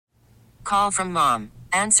Call from mom.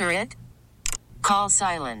 Answer it. Call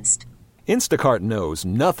silenced. Instacart knows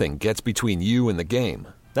nothing gets between you and the game.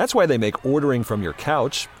 That's why they make ordering from your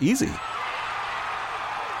couch easy.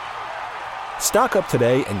 Stock up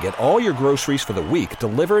today and get all your groceries for the week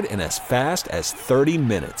delivered in as fast as 30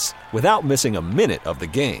 minutes without missing a minute of the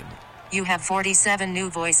game. You have 47 new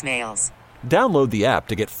voicemails. Download the app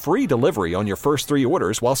to get free delivery on your first 3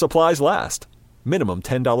 orders while supplies last. Minimum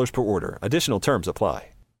 $10 per order. Additional terms apply.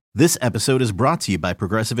 This episode is brought to you by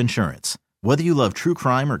Progressive Insurance. Whether you love true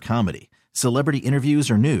crime or comedy, celebrity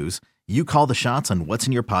interviews or news, you call the shots on what's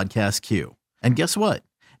in your podcast queue. And guess what?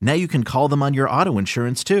 Now you can call them on your auto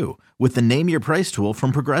insurance too with the Name Your Price tool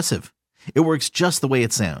from Progressive. It works just the way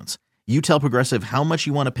it sounds. You tell Progressive how much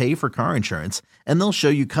you want to pay for car insurance, and they'll show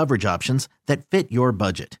you coverage options that fit your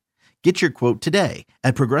budget. Get your quote today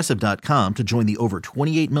at Progressive.com to join the over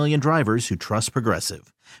 28 million drivers who trust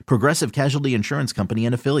Progressive. Progressive Casualty Insurance Company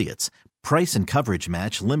and Affiliates. Price and coverage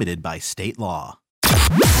match limited by state law.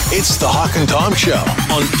 It's the Hawk and Tom Show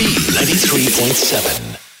on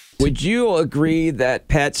B93.7. Would you agree that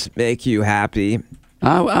pets make you happy?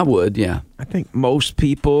 I would, yeah. I think most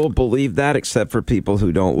people believe that, except for people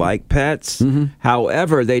who don't like pets. Mm-hmm.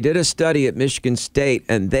 However, they did a study at Michigan State,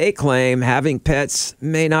 and they claim having pets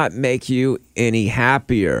may not make you any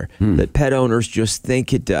happier, that pet owners just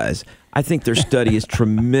think it does. I think their study is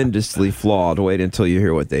tremendously flawed. Wait until you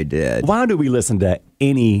hear what they did. Why do we listen to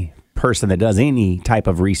any person that does any type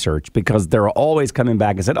of research? Because they're always coming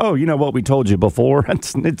back and said, oh, you know what we told you before?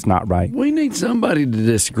 It's not right. We need somebody to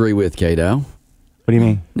disagree with, Cato. What do you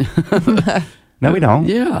mean? No, we don't.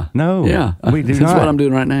 Yeah. No. Yeah. We do not. That's what I'm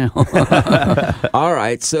doing right now. All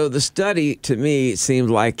right. So the study, to me, seemed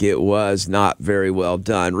like it was not very well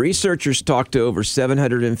done. Researchers talked to over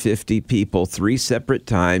 750 people 3 separate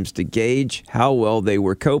times to gauge how well they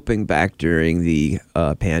were coping back during the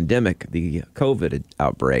pandemic, the COVID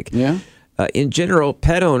outbreak. Yeah. In general,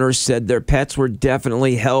 pet owners said their pets were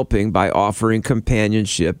definitely helping by offering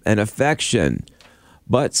companionship and affection.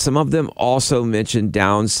 But some of them also mentioned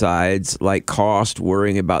downsides like cost,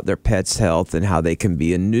 worrying about their pet's health, and how they can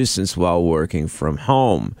be a nuisance while working from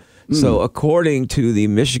home. So according to the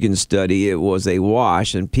Michigan study, it was a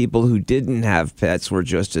wash, and people who didn't have pets were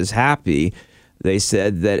just as happy. They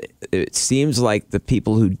said that it seems like the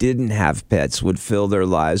people who didn't have pets would fill their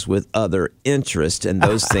lives with other interests, and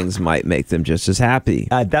those things might make them just as happy.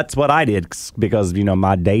 That's what I did because,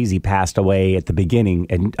 my Daisy passed away at the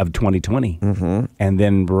beginning of 2020. Mm-hmm. And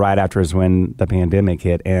then right after is when the pandemic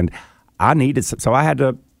hit. And I needed so I had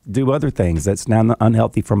to do other things that's now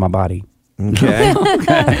unhealthy for my body. Okay. You didn't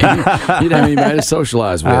have anybody to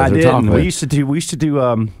socialize with. I or didn't. talk with. We used to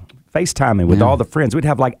do FaceTiming with all the friends. We'd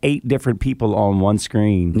have like 8 different people on one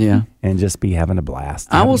screen and just be having a blast.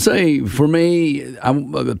 I will say, for me,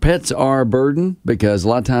 pets are a burden because a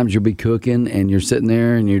lot of times you'll be cooking and you're sitting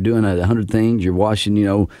there and you're doing 100 things. You're washing,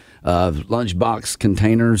 lunchbox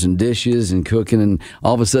containers and dishes and cooking, and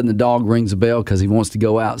all of a sudden the dog rings a bell because he wants to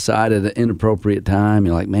go outside at an inappropriate time.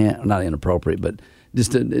 You're like, man, not inappropriate, but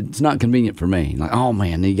just it's not convenient for me. Like, oh,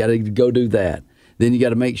 man, you got to go do that. Then you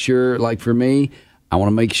got to make sure, like for me, I want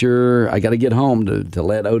to make sure I got to get home to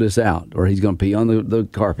let Otis out or he's going to pee on the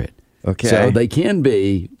carpet. Okay. So they can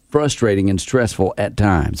be frustrating and stressful at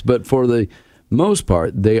times. But for the most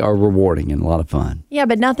part, they are rewarding and a lot of fun. Yeah,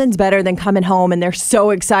 but nothing's better than coming home and they're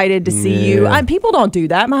so excited to see you. People don't do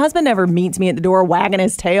that. My husband never meets me at the door wagging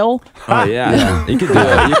his tail. Oh, yeah. You could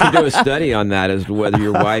do a study on that as to whether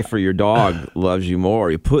your wife or your dog loves you more.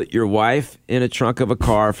 You put your wife in a trunk of a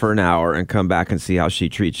car for an hour and come back and see how she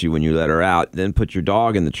treats you when you let her out. Then put your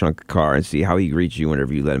dog in the trunk of the car and see how he greets you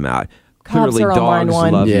whenever you let him out. Clearly, dogs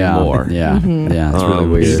love you more. Yeah, it's really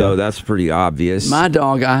weird. So that's pretty obvious. My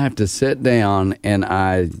dog, I have to sit down and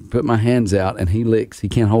I put my hands out and he licks. He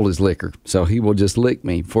can't hold his liquor, so he will just lick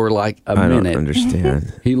me for like a minute. I don't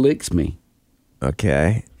understand. He licks me.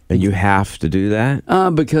 Okay. And you have to do that?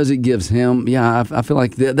 Because it gives him, I feel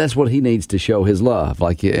like that's what he needs to show his love.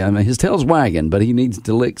 Like, his tail's wagging, but he needs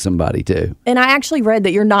to lick somebody too. And I actually read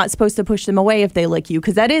that you're not supposed to push them away if they lick you,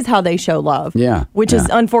 because that is how they show love. Yeah. Which is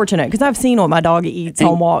unfortunate, because I've seen what my dog eats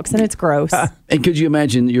on walks, and it's gross. And could you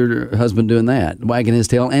imagine your husband doing that, wagging his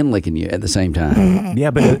tail and licking you at the same time?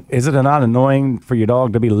 Yeah, but is it not annoying for your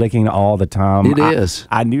dog to be licking all the time? It is.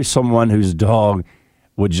 I knew someone whose dog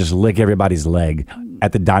would just lick everybody's leg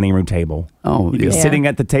at the dining room table. Oh, you'd be sitting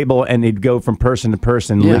at the table and he'd go from person to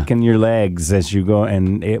person licking your legs as you go,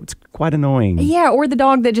 and it's quite annoying. Yeah, or the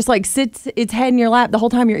dog that just like sits its head in your lap the whole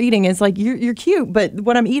time you're eating. Is like, you're cute, but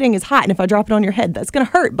what I'm eating is hot, and if I drop it on your head, that's gonna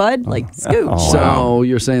hurt, bud. Like, scooch. So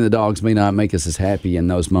you're saying the dogs may not make us as happy in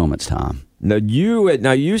those moments, Tom? No,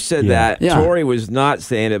 you said that. Yeah. Tori was not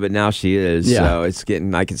saying it, but now she is. Yeah. So it's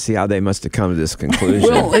getting. I can see how they must have come to this conclusion.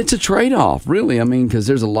 Well, it's a trade-off, really. I mean, because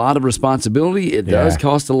there's a lot of responsibility. It does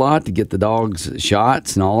cost a lot to get the dogs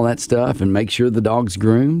shots and all that stuff and make sure the dog's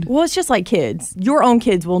groomed. Well, it's just like kids. Your own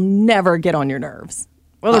kids will never get on your nerves.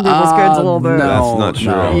 Other people's kids a little bit. No, That's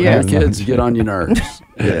not no. true. Your kids get on your nerves.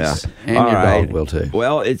 Yes. And All your right. dog will too.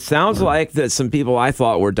 Well, it sounds like that some people I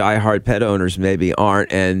thought were diehard pet owners maybe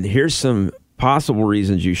aren't. And here's some possible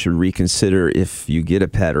reasons you should reconsider if you get a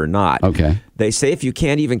pet or not. Okay. They say if you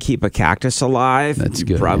can't even keep a cactus alive, That's you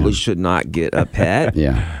good, probably yeah. should not get a pet.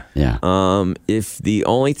 Yeah. If the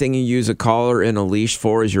only thing you use a collar and a leash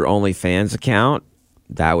for is your OnlyFans account,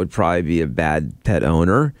 that would probably be a bad pet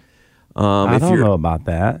owner. I don't know about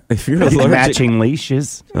that. If you're allergic, Matching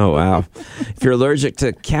leashes. oh wow! If you're allergic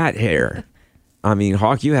to cat hair, I mean,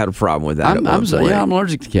 Hawk, you had a problem with that. I'm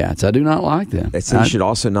allergic to cats. I do not like them. They say you should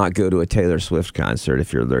also not go to a Taylor Swift concert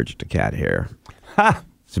if you're allergic to cat hair.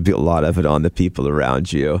 There'd be a lot of it on the people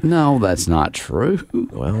around you. No, that's not true.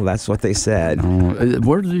 Well, that's what they said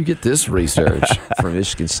Where did you get this research? from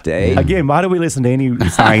Michigan State. Again, why do we listen to any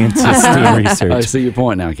scientists doing research? I see your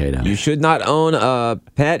point now, Kato. You should not own a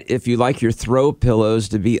pet if you like your throw pillows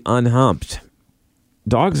to be unhumped.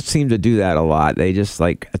 Dogs seem to do that a lot. They just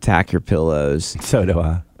like attack your pillows. So do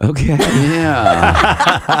I. Okay.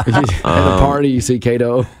 Yeah. At a party, you see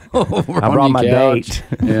Kato. I brought my date.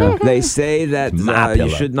 Yeah. They say that My you pillow.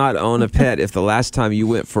 should not own a pet if the last time you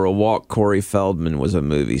went for a walk, Corey Feldman was a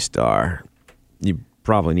movie star. You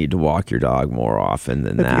probably need to walk your dog more often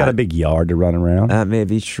than If that. you got a big yard to run around. That may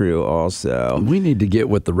be true also. We need to get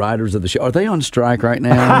with the writers of the show. Are they on strike right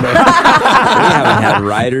now? We haven't had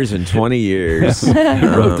writers in 20 years. Who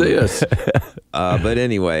wrote this? But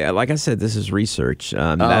anyway, like I said, this is research.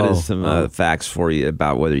 That is some facts for you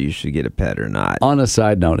about whether you should get a pet or not. On a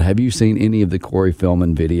side note, have you seen any of the Corey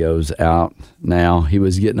Feldman videos out now? He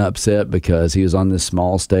was getting upset because he was on this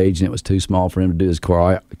small stage and it was too small for him to do his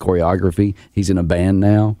choreography. He's in a band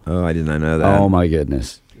now. Oh, I did not know that. Oh, my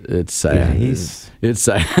goodness. It's sad. It's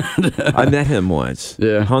sad. I met him once.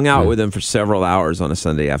 Yeah. Hung out with him for several hours on a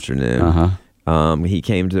Sunday afternoon. Uh-huh. He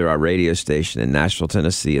came to our radio station in Nashville,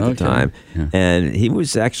 Tennessee at the time, and he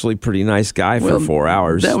was actually a pretty nice guy for 4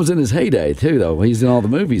 hours. That was in his heyday, too, though. He's in all the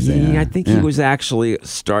movies then. I think he was actually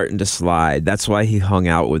starting to slide. That's why he hung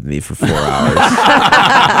out with me for 4 hours.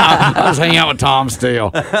 I was hanging out with Tom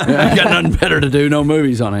Steele. I got nothing better to do. No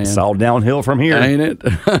movies on hand. It's all downhill from here. Ain't it?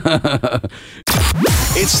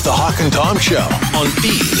 It's the Hawk and Tom Show on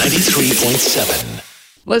B93.7.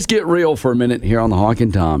 Let's get real for a minute here on the Hawk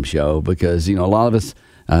and Tom Show because, a lot of us,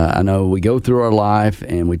 I know we go through our life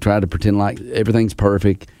and we try to pretend like everything's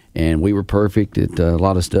perfect and we were perfect at a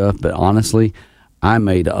lot of stuff. But honestly, I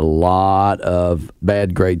made a lot of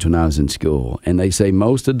bad grades when I was in school. And they say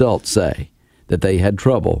most adults say that they had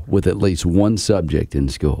trouble with at least one subject in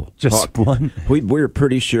school. Just one. We're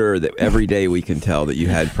pretty sure that every day we can tell that you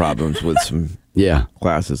had problems with some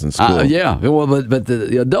classes in school. Yeah. Well, but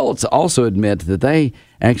the adults also admit that they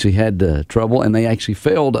actually had trouble and they actually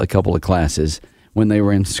failed a couple of classes when they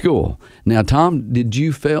were in school. Now, Tom, didn't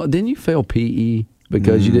you fail PE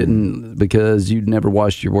because you'd never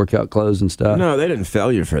washed your workout clothes and stuff? No, they didn't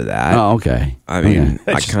fail you for that. Oh, okay. I mean,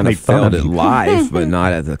 They I just kind of make fun failed of at you. life, but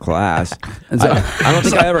not at the class. I don't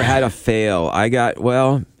think I ever had a fail.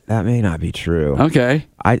 That may not be true. Okay.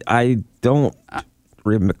 I don't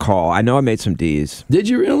recall. I know I made some D's. Did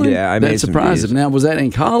you really? Yeah, I made some surprising. D's. Now, was that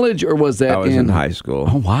in college or was that I was in high school.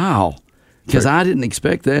 Oh, wow. Because I didn't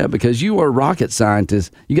expect that because you were a rocket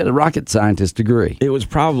scientist. You got a rocket scientist degree. It was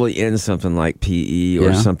probably in something like PE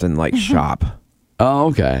or something like shop. Oh,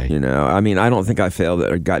 okay. I mean, I don't think I failed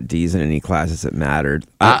or got D's in any classes that mattered.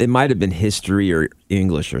 It might have been history or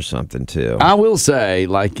English or something, too. I will say,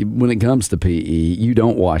 like, when it comes to PE, you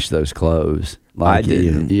don't wash those clothes. Like, I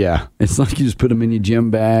didn't. Yeah. It's like you just put them in your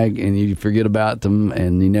gym bag and you forget about them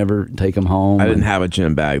and you never take them home. I didn't have a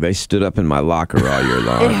gym bag. They stood up in my locker all year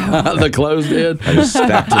long. The clothes did? I just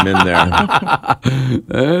stacked them in there.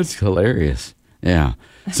 That's hilarious. Yeah.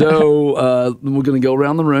 So we're going to go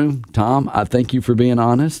around the room. Tom, I thank you for being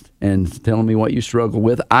honest and telling me what you struggle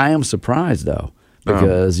with. I am surprised, though,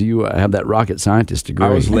 because you have that rocket scientist degree. I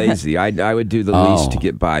was lazy. I would do the least to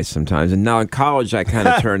get by sometimes. And now in college, I kind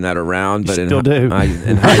of turned that around. But Still do. in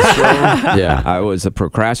high school, Yeah. I was a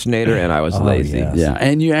procrastinator and I was lazy. yes. Yeah,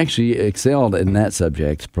 and you actually excelled in that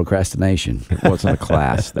subject, procrastination. It wasn't a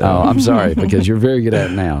class, though. Oh, I'm sorry, because you're very good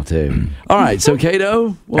at it now, too. All right, so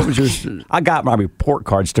Cato, what was your... I got my report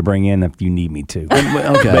cards to bring in if you need me to.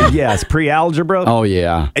 Okay. But yes, pre-algebra. Oh,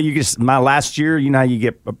 yeah. My last year, you know how you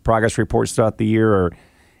get progress reports throughout the year,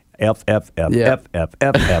 F, F, F, Yeah. F, F,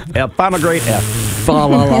 F, F, F, final grade F. Fa la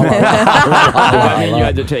la la. And then you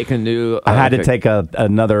had to take a new. I had to take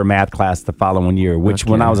another math class the following year, which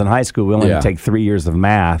when I was in high school, we only had to take 3 years of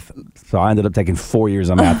math. So I ended up taking 4 years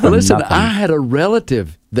of math for Listen, nothing. I had a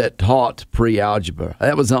relative that taught pre-algebra.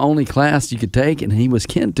 That was the only class you could take, and he was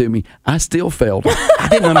kin to me. I still failed. I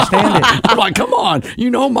didn't understand it. I'm like, come on,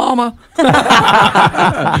 Mama,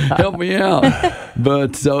 help me out.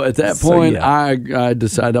 But so at that point, I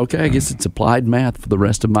decided, okay, I guess it's applied math for the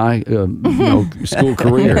rest of my school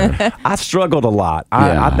career. I struggled a lot.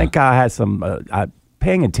 I think I had some.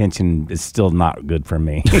 Paying attention is still not good for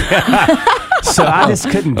me. So I just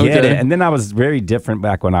couldn't get it. And then I was very different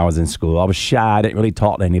back when I was in school. I was shy. I didn't really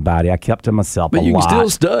talk to anybody. I kept to myself a lot. But you can still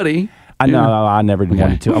study. I know. I never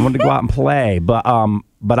wanted to. I wanted to go out and play. But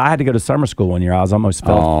I had to go to summer school one year. I was almost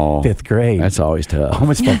felt fifth grade. That's always tough.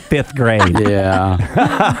 Almost felt fifth grade.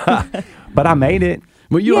 Yeah. But I made it.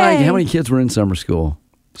 Well, how many kids were in summer school?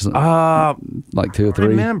 Like 2 or 3?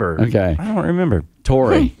 Remember. Okay. I don't remember.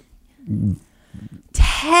 Tori.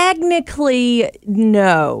 Technically,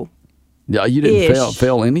 no. Yeah, you didn't Ish.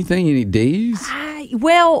 fail anything? Any D's?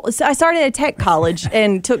 So I started at tech college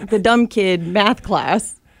and took the dumb kid math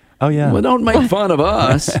class. Oh, yeah. Well, don't make fun of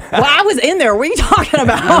us. Well, I was in there. What are you talking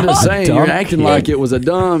about? I'm just saying, Dumb you're acting kid. like it was a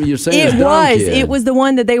dumb. You're saying it's It dumb was. kid. It was the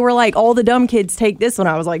one that they were like, all the dumb kids take this one.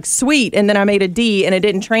 I was like, sweet. And then I made a D and it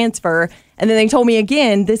didn't transfer. And then they told me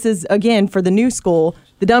again, this is again for the new school,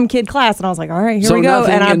 the dumb kid class. And I was like, all right, here we go.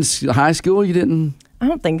 So And nothing in high school you didn't? I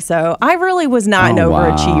don't think so. I really was not an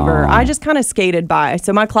overachiever. I just kind of skated by.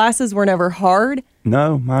 So my classes were never hard.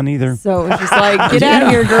 No, mine either. So it was just like, get out of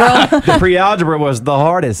here, girl. The pre-algebra was the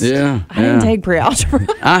hardest. Yeah. I didn't take pre-algebra.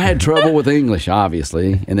 I had trouble with English,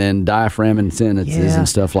 obviously, and then diaphragming sentences and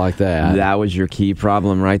stuff like that. That was your key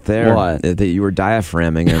problem right there. What? That you were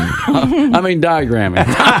diaphragming and I mean, diagramming.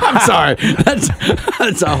 I'm sorry.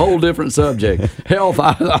 That's a whole different subject. Health,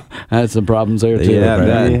 I had some problems there, too. Yeah, I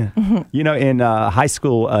bet. Yeah. You know, in high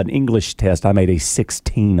school, an English test, I made a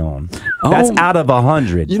 16 on. That's out of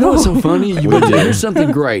 100. You know what's so funny? Here's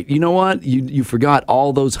something great. You know what? You forgot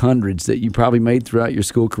all those hundreds that you probably made throughout your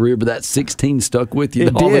school career, but that 16 stuck with you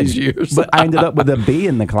all these years. But I ended up with a B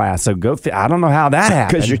in the class, so I don't know how that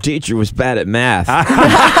happened. because your teacher was bad at math.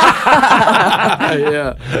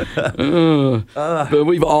 Yeah. But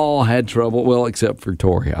we've all had trouble. Well, except for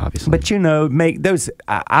Tori, obviously. But you know, make those.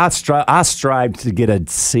 I strived to get a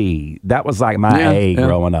C. That was like my A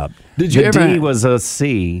growing up. Did you the ever? D was a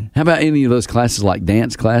C. How about any of those classes like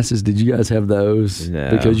dance classes? Did you guys have those? No.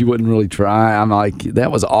 Because you wouldn't really try. I'm like, that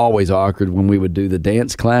was always awkward when we would do the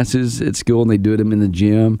dance classes at school and they do them in the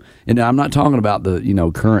gym. And I'm not talking about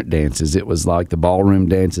the current dances. It was like the ballroom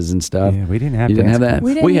dances and stuff. Yeah, we didn't have You didn't have dance that.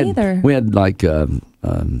 We didn't had, either. We had like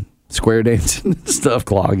square dancing and stuff,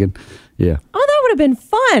 clogging. Yeah. Oh, that would have been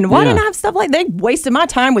fun. Why Yeah. didn't I have stuff like that? They wasted my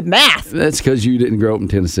time with math. That's because you didn't grow up in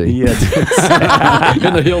Tennessee. Yeah.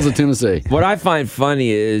 In the hills of Tennessee. What I find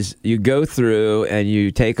funny is you go through and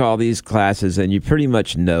you take all these classes and you pretty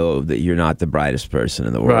much know that you're not the brightest person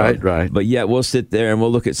in the world. Right. But yet we'll sit there and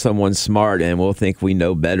we'll look at someone smart and we'll think we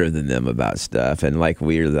know better than them about stuff. And like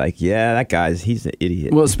we're like, yeah, that guy's, he's an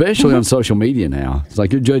idiot. Well, especially on social media now. It's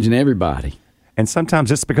like you're judging everybody. And sometimes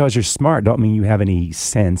just because you're smart don't mean you have any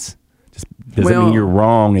sense. Just doesn't Well, mean you're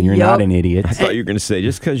wrong and you're yup. not an idiot. I thought you were going to say,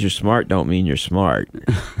 just because you're smart don't mean you're smart.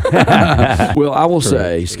 Well, I will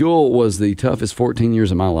say, school was the toughest 14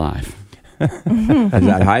 years of my life. Is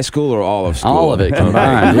that high school or all of school? All of it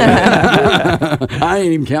combined. Yeah. I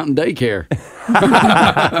ain't even counting daycare.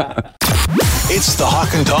 It's the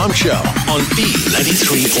Hawk and Tom Show on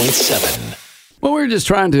B93.7. Well, we're just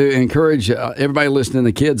trying to encourage everybody listening,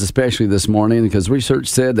 the kids especially this morning, because research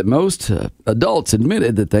said that most adults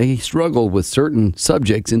admitted that they struggled with certain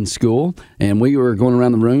subjects in school. And we were going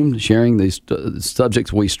around the room sharing these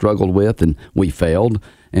subjects we struggled with and we failed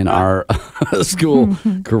in our school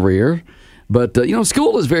career. But,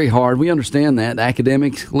 school is very hard. We understand that.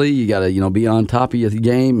 Academically, you got to, be on top of your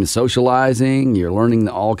game, socializing. You're learning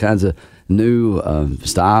all kinds of new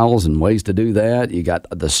styles and ways to do that. You got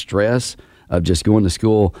the stress of just going to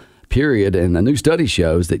school, period. And a new study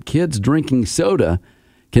shows that kids drinking soda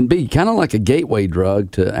can be kind of like a gateway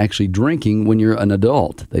drug to actually drinking when you're an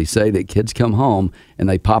adult. They say that kids come home and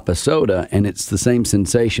they pop a soda, and it's the same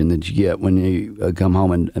sensation that you get when you come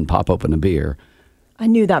home and pop open a beer. I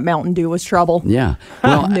knew that Mountain Dew was trouble. Yeah.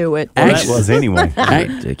 Well, I knew it. Well, that was anyway.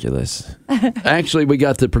 Ridiculous. Actually, we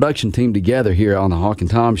got the production team together here on the Hawk and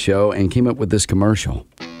Tom Show and came up with this commercial.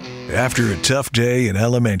 After a tough day in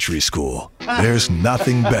elementary school, there's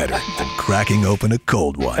nothing better than cracking open a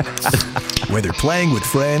cold one. Whether playing with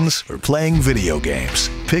friends or playing video games,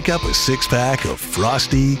 pick up a six-pack of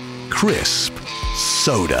Frosty, Crisp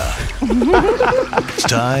Soda. It's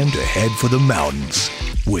time to head for the mountains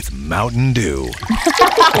with Mountain Dew.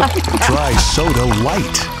 Try Soda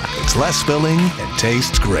Light. It's less filling and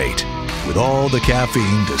tastes great, with all the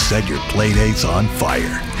caffeine to set your playdates on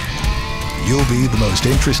fire. You'll be the most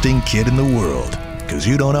interesting kid in the world, because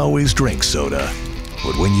you don't always drink soda.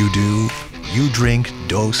 But when you do, you drink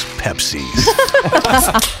Dos Pepsis.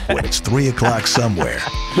 When it's 3 o'clock somewhere,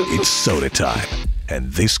 it's soda time.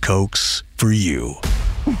 And this Coke's for you.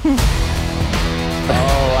 Oh,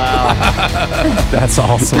 wow. That's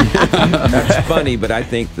awesome. That's funny, but I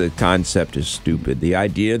think the concept is stupid. The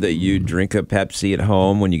idea that you drink a Pepsi at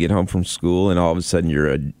home when you get home from school and all of a sudden you're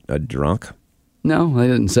a drunk. No, they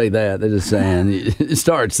didn't say that. They're just saying it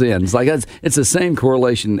starts then. It's like it's the same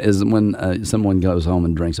correlation as when someone goes home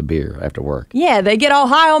and drinks a beer after work. Yeah, they get all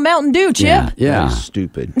high on Mountain Dew, Chip. Yeah. That is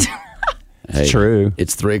stupid. Hey, true.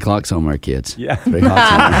 It's 3 o'clock somewhere, kids. Yeah. 3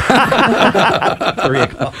 o'clock somewhere. 3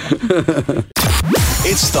 o'clock.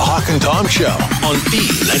 It's the Hawk and Tom Show on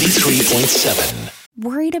B93.7.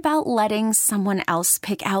 Worried about letting someone else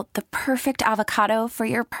pick out the perfect avocado for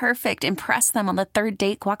your perfect impress them on the third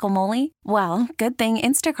date guacamole? Well, good thing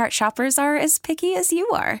Instacart shoppers are as picky as you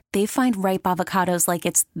are. They find ripe avocados like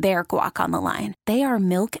it's their guac on the line. They are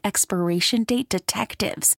milk expiration date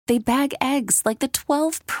detectives. They bag eggs like the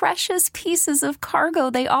 12 precious pieces of cargo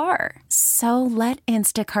they are. So let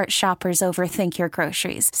Instacart shoppers overthink your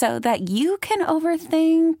groceries so that you can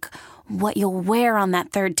overthink what you'll wear on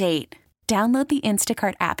that third date. Download the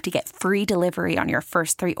Instacart app to get free delivery on your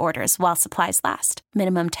first 3 orders while supplies last.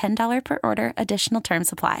 Minimum $10 per order. Additional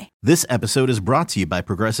terms apply. This episode is brought to you by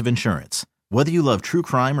Progressive Insurance. Whether you love true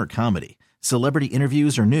crime or comedy, celebrity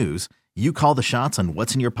interviews or news, you call the shots on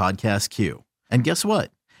what's in your podcast queue. And guess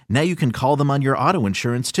what? Now you can call them on your auto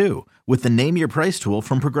insurance too with the Name Your Price tool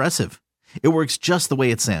from Progressive. It works just the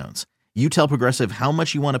way it sounds. You tell Progressive how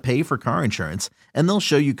much you want to pay for car insurance, and they'll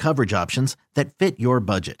show you coverage options that fit your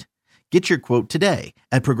budget. Get your quote today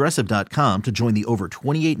at Progressive.com to join the over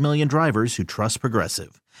 28 million drivers who trust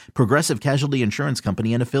Progressive. Progressive Casualty Insurance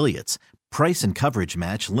Company and Affiliates. Price and coverage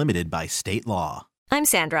match limited by state law. I'm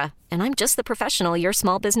Sandra, and I'm just the professional your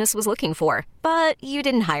small business was looking for. But you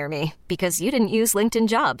didn't hire me because you didn't use LinkedIn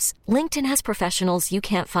Jobs. LinkedIn has professionals you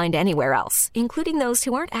can't find anywhere else, including those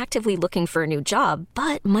who aren't actively looking for a new job,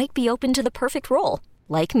 but might be open to the perfect role,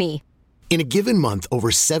 like me. In a given month, over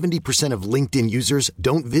 70% of LinkedIn users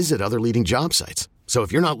don't visit other leading job sites. So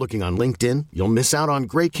if you're not looking on LinkedIn, you'll miss out on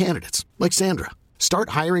great candidates like Sandra.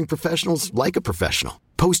 Start hiring professionals like a professional.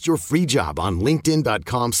 Post your free job on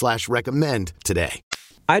linkedin.com/recommend today.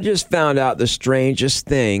 I just found out the strangest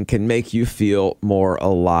thing can make you feel more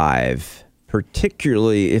alive,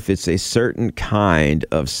 particularly if it's a certain kind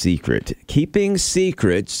of secret. Keeping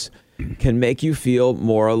secrets can make you feel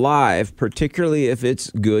more alive, particularly if it's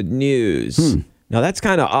good news. Now, that's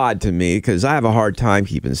kind of odd to me because I have a hard time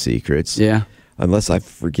keeping secrets. Yeah. Unless I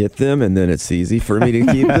forget them, and then it's easy for me to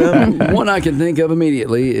keep them. One I can think of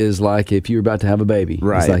immediately is like if you're about to have a baby.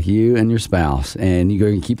 Right. It's like you and your spouse, and you're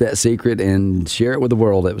going to keep that secret and share it with the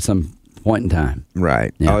world at some point in time.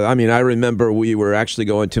 Right. Yeah. I mean, I remember we were actually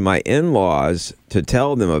going to my in-laws to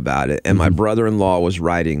tell them about it, and my brother-in-law was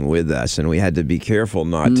riding with us, and we had to be careful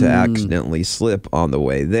not to accidentally slip on the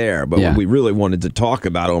way there. But we really wanted to talk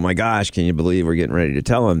about, oh my gosh, can you believe we're getting ready to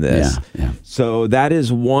tell him this? Yeah. So that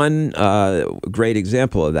is one great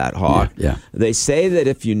example of that, Hawk. Yeah. They say that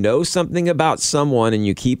if you know something about someone and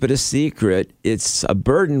you keep it a secret, it's a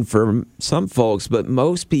burden for some folks, but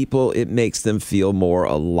most people, it makes them feel more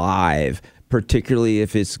alive, particularly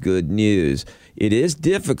if it's good news. It is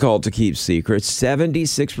difficult to keep secrets.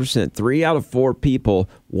 76%, 3 out of 4 people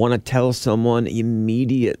want to tell someone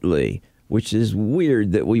immediately, which is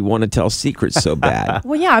weird that we want to tell secrets so bad.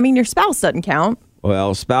 Well, yeah, I mean, your spouse doesn't count.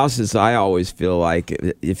 Well, spouses, I always feel like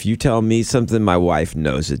if you tell me something, my wife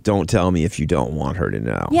knows it. Don't tell me if you don't want her to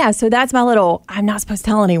know. Yeah, so that's my little, I'm not supposed to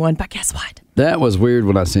tell anyone, but guess what? That was weird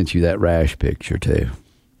when I sent you that rash picture, too.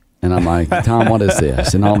 And I'm like, Tom, what is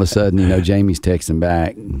this? And all of a sudden, Jamie's texting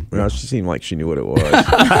back. Well, she seemed like she knew what it was.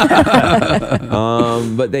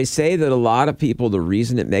 But they say that a lot of people, the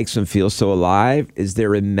reason it makes them feel so alive is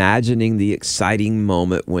they're imagining the exciting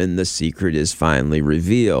moment when the secret is finally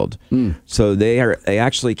revealed. So they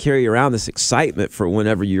actually carry around this excitement for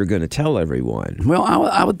whenever you're going to tell everyone. Well,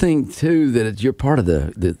 I would think, too, that you're part of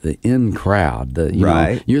the in crowd.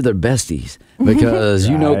 You're their besties. because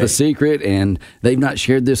you know the secret, and they've not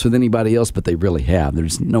shared this with anybody else, but they really have.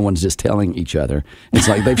 There's no one's just telling each other. It's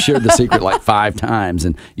like they've shared the secret like 5 times,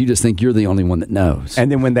 and you just think you're the only one that knows.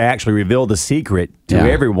 And then when they actually reveal the secret to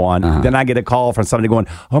everyone, then I get a call from somebody going,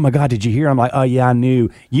 "Oh my God, did you hear?" I'm like, "Oh yeah, I knew.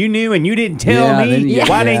 You knew, and you didn't tell me.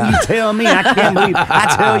 Why didn't you tell me? I can't believe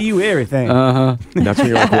I tell you everything." That's when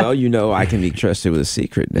you're like, well, I can be trusted with a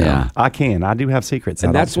secret now. Yeah, I can. I do have secrets.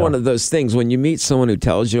 And that's one of those things. When you meet someone who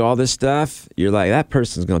tells you all this stuff, you're like, that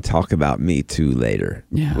person's going to talk about me too later.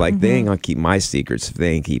 Yeah. Like, they ain't going to keep my secrets if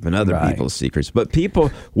they ain't keeping other people's secrets. But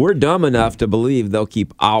we're dumb enough to believe they'll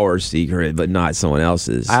keep our secret, but not someone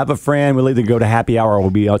else's. I have a friend. We'll either go to happy hour or we'll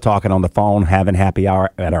be talking on the phone, having happy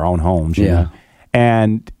hour at our own homes. You know?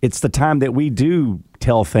 And it's the time that we do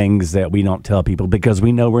tell things that we don't tell people because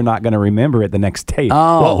we know we're not going to remember it the next day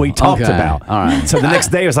what we talked about. All right. So the next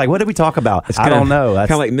day it's like, what did we talk about? I don't know.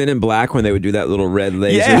 Kind of like Men in Black when they would do that little red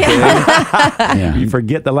laser thing. You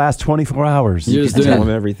forget the last 24 hours. You just tell them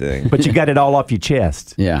everything. But you got it all off your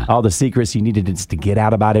chest. Yeah. All the secrets you needed to get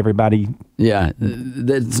out about everybody. Yeah.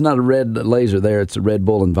 It's not a red laser there. It's a Red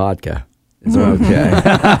Bull and vodka. Okay.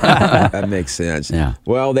 That makes sense. Yeah.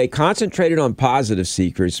 Well, they concentrated on positive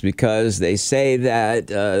secrets because they say that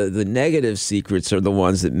the negative secrets are the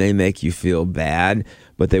ones that may make you feel bad,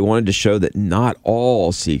 but they wanted to show that not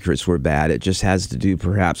all secrets were bad. It just has to do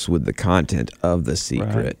perhaps with the content of the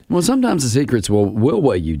secret. Right. Well, sometimes the secrets will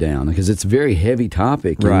weigh you down because it's a very heavy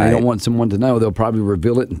topic and they don't want someone to know. They'll probably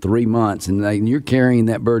reveal it in 3 months, and you're carrying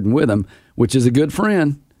that burden with them, which is a good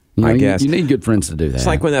friend. I guess. You need good friends to do that. It's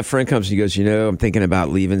like when that friend comes, he goes, I'm thinking about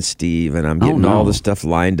leaving Steve, and I'm getting all the stuff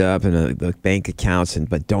lined up and the bank accounts,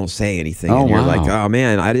 but don't say anything. And you're like, oh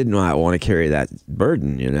man, I did not want to carry that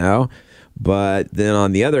burden, But then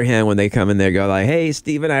on the other hand, when they come in there, go like, hey,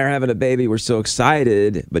 Steve and I are having a baby. We're so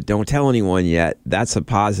excited, but don't tell anyone yet. That's a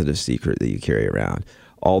positive secret that you carry around.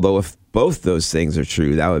 Although if both those things are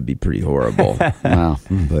true, that would be pretty horrible. Wow.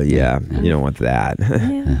 But you don't want that.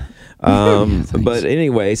 But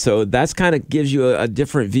anyway, so that's kind of gives you a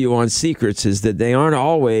different view on secrets, is that they aren't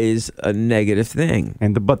always a negative thing.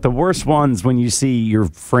 But the worst ones when you see your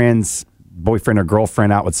friend's boyfriend or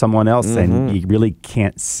girlfriend out with someone else and you really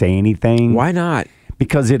can't say anything. Why not?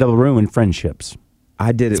 Because it'll ruin friendships.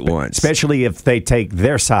 I did it once. Especially if they take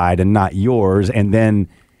their side and not yours, and then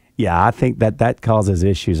I think that causes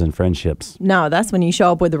issues in friendships. No, that's when you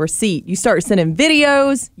show up with a receipt. You start sending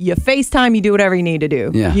videos, you FaceTime, you do whatever you need to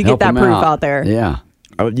do. Yeah, you get that proof out there. Yeah.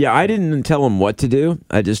 I didn't tell him what to do.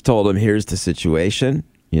 I just told him, here's the situation.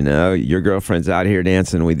 Your girlfriend's out here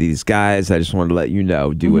dancing with these guys. I just wanted to let you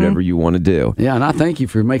know, do whatever you want to do. Yeah, and I thank you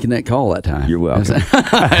for making that call that time. You're welcome.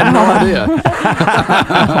 I had no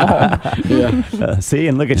idea. See,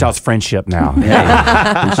 and look at y'all's friendship now.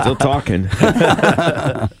 We're still talking.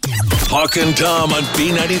 Hawk and Tom on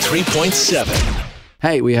B93.7.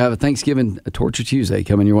 Hey, we have a Thanksgiving Torture Tuesday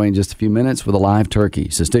coming your way in just a few minutes with a live turkey.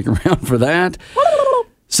 So stick around for that.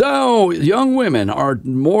 So, young women are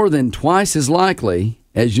more than twice as likely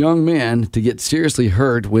as young men to get seriously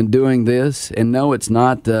hurt when doing this. And no, it's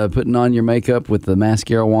not putting on your makeup with the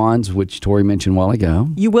mascara wands, which Tori mentioned a while ago.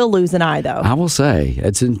 You will lose an eye, though. I will say,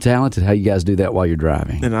 it's talented how you guys do that while you're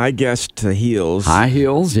driving. And I guessed heels. High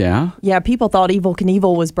heels, yeah. Yeah, people thought Evel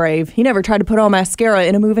Knievel was brave. He never tried to put on mascara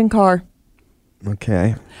in a moving car.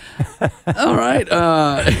 Okay. All right.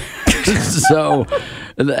 So,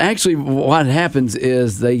 actually, what happens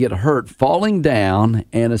is they get hurt falling down,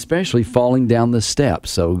 and especially falling down the steps.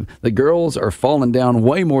 So the girls are falling down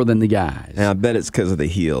way more than the guys. And I bet it's because of the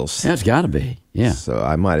heels. That's got to be. Yeah. So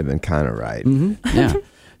I might have been kind of right. Mm-hmm. Yeah.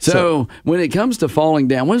 So when it comes to falling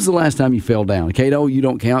down, when's the last time you fell down? Cato, you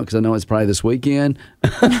don't count because I know it's probably this weekend.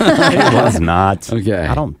 It was not. Okay.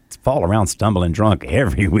 I don't fall around stumbling drunk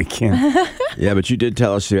every weekend. Yeah, but you did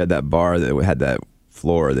tell us you had that bar that had that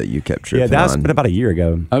floor that you kept tripping on. Yeah, that's been about a year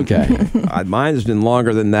ago. Okay. Mine has been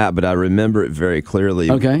longer than that, but I remember it very clearly.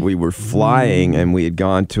 Okay. We were flying and we had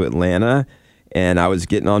gone to Atlanta, and I was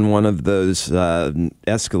getting on one of those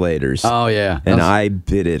escalators. Oh, yeah. And I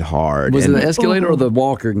bit it hard. Was it the escalator or the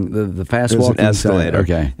walker, the fast walking? It was an escalator.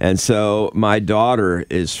 Okay. And so my daughter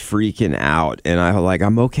is freaking out, and I'm like,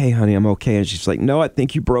 I'm okay, honey, I'm okay. And she's like, no, I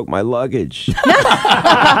think you broke my luggage.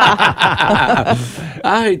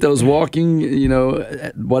 I hate those walking,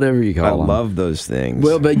 whatever you call them. I love those things.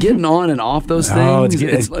 Well, but getting on and off those things,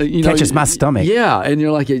 it catches my stomach. Yeah, and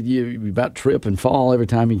you're like, you about trip and fall every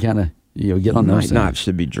time you kind of get on those things. Not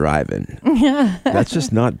should be driving. Yeah. That's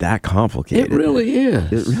just not that complicated. It really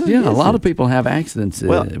is. It really is. A lot of people have accidents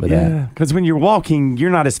with that. Because when you're walking, you're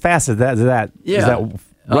not as fast as that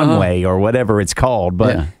runway or whatever it's called.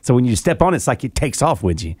 But Yeah. so when you step on it, it's like it takes off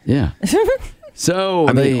with you. Yeah. So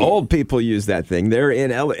I mean, old people use that thing. They're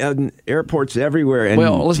in airports everywhere, and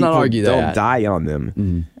Well, let's not people argue don't that. die on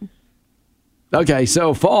them. Okay,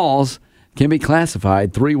 so falls can be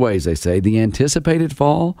classified 3 ways, they say. The anticipated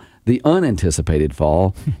fall, the unanticipated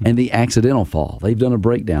fall, and the accidental fall. They've done a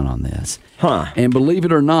breakdown on this. And believe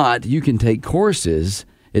it or not, you can take courses.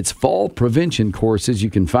 It's fall prevention courses. You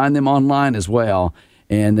can find them online as well.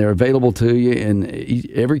 And they're available to you in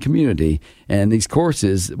every community. And these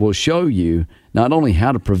courses will show you not only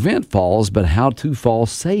how to prevent falls, but how to fall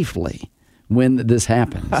safely when this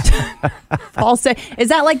happens. Is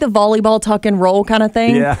that like the volleyball tuck and roll kind of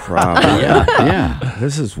thing? Probably. Yeah.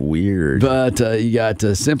 This is weird. But you got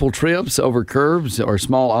simple trips over curbs or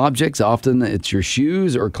small objects. Often it's your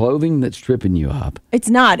shoes or clothing that's tripping you up. It's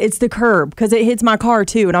not. It's the curb because it hits my car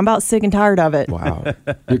too, and I'm about sick and tired of it. Wow.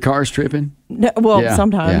 Your car's tripping? No, well, Yeah,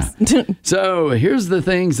 sometimes. So here's the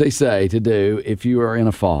things they say to do if you are in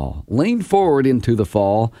a fall. Lean forward into the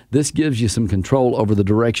fall. This gives you some control over the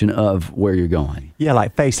direction of where you're going. Yeah,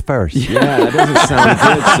 like face first. Yeah, that doesn't sound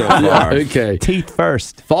good so far. Okay. Teeth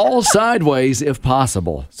first. Fall sideways if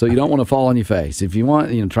possible. So you don't want to fall on your face. If you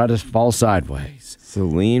want, try to fall sideways. So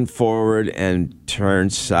lean forward and turn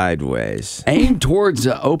sideways. Aim towards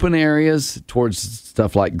open areas, towards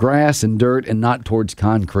stuff like grass and dirt, and not towards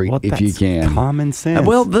concrete if you can. Common sense.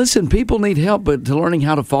 Well, listen, people need help, but to learning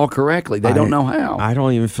how to fall correctly, they don't know how. I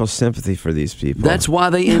don't even feel sympathy for these people. That's why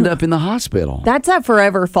they end up in the hospital. That's that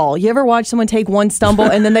forever fall. You ever watch someone take one stumble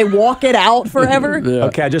and then they walk it out forever?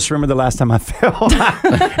 Okay, I just remember the last time I fell,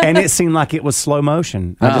 and it seemed like it was slow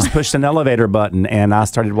motion. I just pushed an elevator button, and I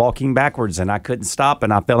started walking backwards, and I couldn't stop,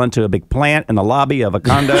 and I fell into a big plant in the lobby of a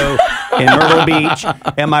condo in Myrtle Beach,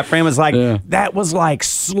 and my friend was like, that was like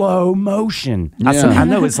slow motion. I said, I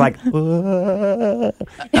know, it's like, so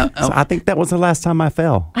I think that was the last time I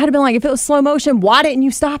fell. I'd have been like, if it was slow motion, why didn't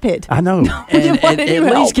you stop it? I know. And Why didn't you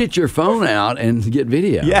at help? least get your phone out and get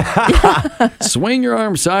video. Yeah. Swing your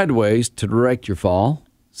arm sideways to direct your fall.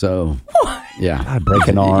 So, yeah. I'd break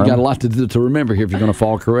an arm. You got a lot to remember here if you're going to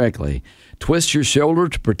fall correctly. Twist your shoulder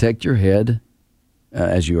to protect your head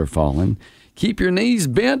as you are falling. Keep your knees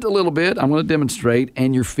bent a little bit. I'm going to demonstrate.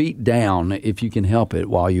 And your feet down if you can help it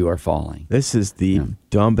while you are falling. This is the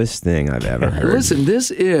dumbest thing I've ever heard. Listen,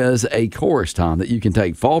 this is a course, Tom, that you can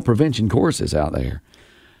take. Fall prevention courses out there.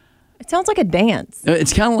 It sounds like a dance.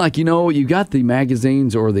 It's kind of like, you got the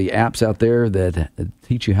magazines or the apps out there that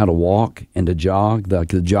teach you how to walk and to jog, the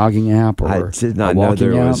jogging app. Or I did not know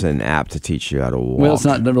there was an app to teach you how to walk. Well, it's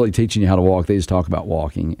not really teaching you how to walk. They just talk about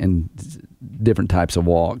walking and different types of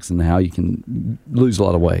walks and how you can lose a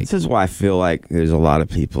lot of weight. This is why I feel like there's a lot of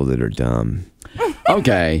people that are dumb.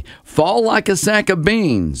 Okay. Fall like a sack of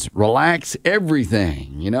beans. Relax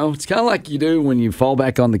everything. It's kind of like you do when you fall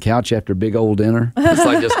back on the couch after a big old dinner. It's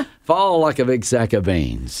like just fall like a big sack of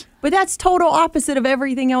beans. But that's total opposite of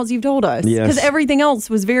everything else you've told us. Yes. Because everything else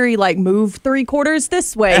was very like move 3/4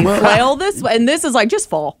 this way, flail this way. And this is like just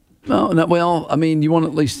fall. No, well, I mean, you want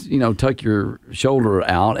to at least, tuck your shoulder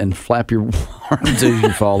out and flap your arms as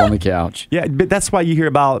you fall on the couch. Yeah, but that's why you hear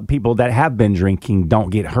about people that have been drinking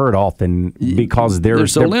don't get hurt often because they're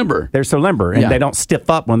so limber. They're so limber, and Yeah. they don't stiff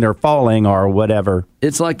up when they're falling or whatever.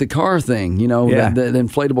 It's like the car thing, Yeah. the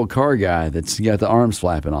inflatable car guy that's got the arms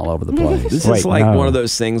flapping all over the place. This is like one of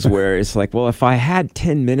those things where it's like, well, if I had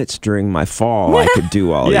 10 minutes during my fall, I could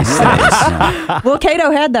do all these things. Well,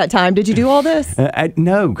 Cato had that time. Did you do all this?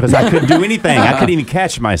 No, because I couldn't do anything. I couldn't even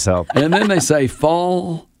catch myself. And then they say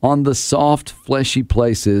fall on the soft, fleshy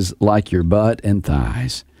places like your butt and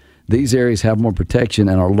thighs. These areas have more protection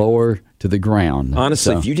and are lower to the ground.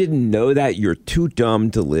 Honestly, So- if you didn't know that, you're too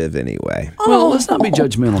dumb to live anyway. Well, let's not be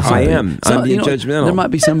judgmental. I am. I'm being judgmental. There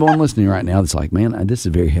might be someone listening right now that's like, man, this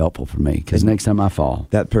is very helpful for me because next time I fall.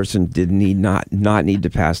 That person did not need to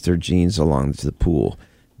pass their jeans along to the pool.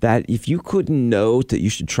 That if you couldn't know that you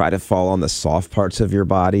should try to fall on the soft parts of your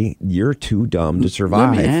body, you're too dumb to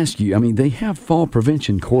survive. Let me ask you, they have fall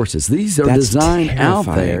prevention courses. These are That's designed out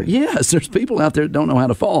terrifying. there. Yes, there's people out there that don't know how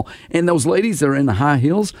to fall. And those ladies that are in the high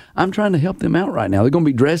heels, I'm trying to help them out right now. They're going to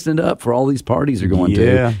be dressing up for all these parties they're going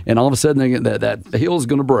to. And all of a sudden, they get that heel's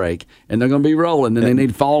going to break, and they're going to be rolling, and they need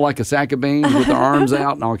to fall like a sack of beans with their arms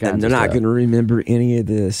out and all kinds And they're of not stuff. going to remember any of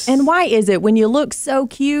this. And why is it when you look so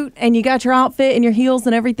cute and you got your outfit and your heels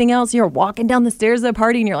and everything else, you're walking down the stairs of the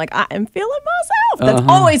party and you're like, I am feeling myself. That's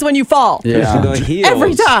always when you fall. Yeah. The heels.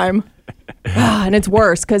 Every time. And it's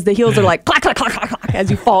worse because the heels are like clack, clack, clack, clack, clack as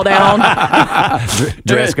you fall down.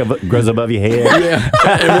 Dress goes above your head. Yeah.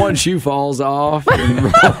 And one shoe falls off and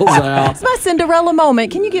rolls out. It's my Cinderella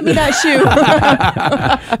moment. Can you get me that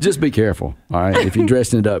shoe? Just be careful, all right? If you're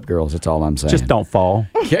dressing it up, girls, that's all I'm saying. Just don't fall.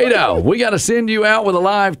 Kato, we got to send you out with a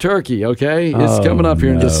live turkey, okay? It's coming up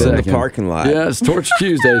here in just a second. In the parking lot. Yeah, it's Torch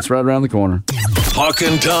Tuesday. It's right around the corner. Hawk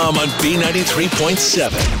and Tom on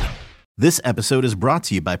B93.7. This episode is brought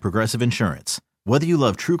to you by Progressive Insurance. Whether you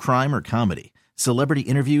love true crime or comedy, celebrity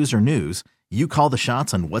interviews or news, you call the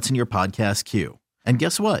shots on what's in your podcast queue. And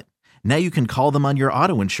guess what? Now you can call them on your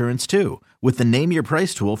auto insurance too with the Name Your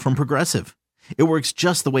Price tool from Progressive. It works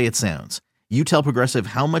just the way it sounds. You tell Progressive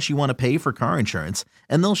how much you want to pay for car insurance,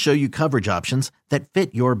 and they'll show you coverage options that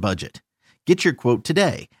fit your budget. Get your quote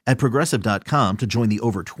today at Progressive.com to join the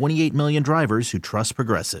over 28 million drivers who trust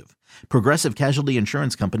Progressive. Progressive Casualty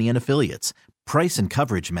Insurance Company and Affiliates. Price and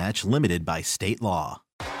coverage match limited by state law.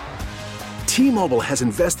 T-Mobile has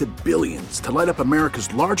invested billions to light up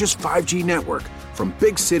America's largest 5G network, from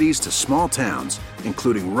big cities to small towns,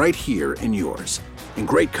 including right here in yours. And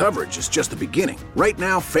great coverage is just the beginning. Right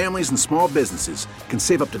now, families and small businesses can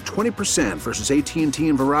save up to 20% versus AT&T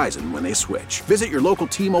and Verizon when they switch. Visit your local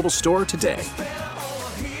T-Mobile store today.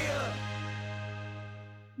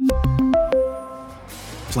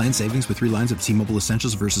 Plan savings with 3 lines of T-Mobile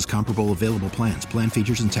Essentials versus comparable available plans. Plan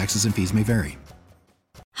features and taxes and fees may vary.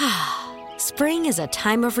 Spring is a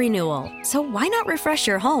time of renewal, so why not refresh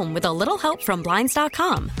your home with a little help from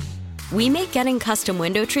Blinds.com? We make getting custom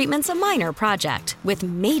window treatments a minor project with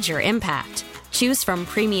major impact. Choose from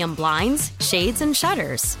premium blinds, shades, and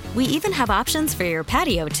shutters. We even have options for your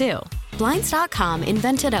patio, too. Blinds.com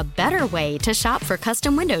invented a better way to shop for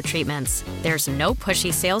custom window treatments. There's no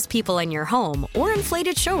pushy salespeople in your home or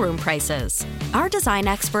inflated showroom prices. Our design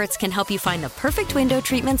experts can help you find the perfect window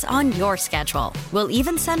treatments on your schedule. We'll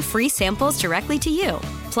even send free samples directly to you.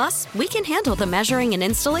 Plus, we can handle the measuring and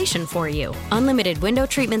installation for you. Unlimited window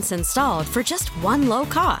treatments installed for just one low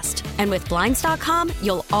cost. And with Blinds.com,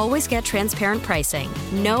 you'll always get transparent pricing.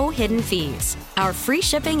 No hidden fees. Our free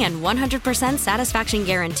shipping and 100% satisfaction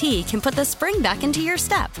guarantee can put the spring back into your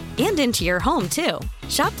step and into your home, too.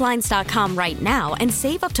 Shop Blinds.com right now and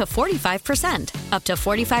save up to 45%. Up to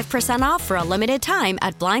 45% off for a limited time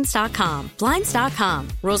at Blinds.com. Blinds.com.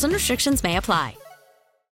 Rules and restrictions may apply.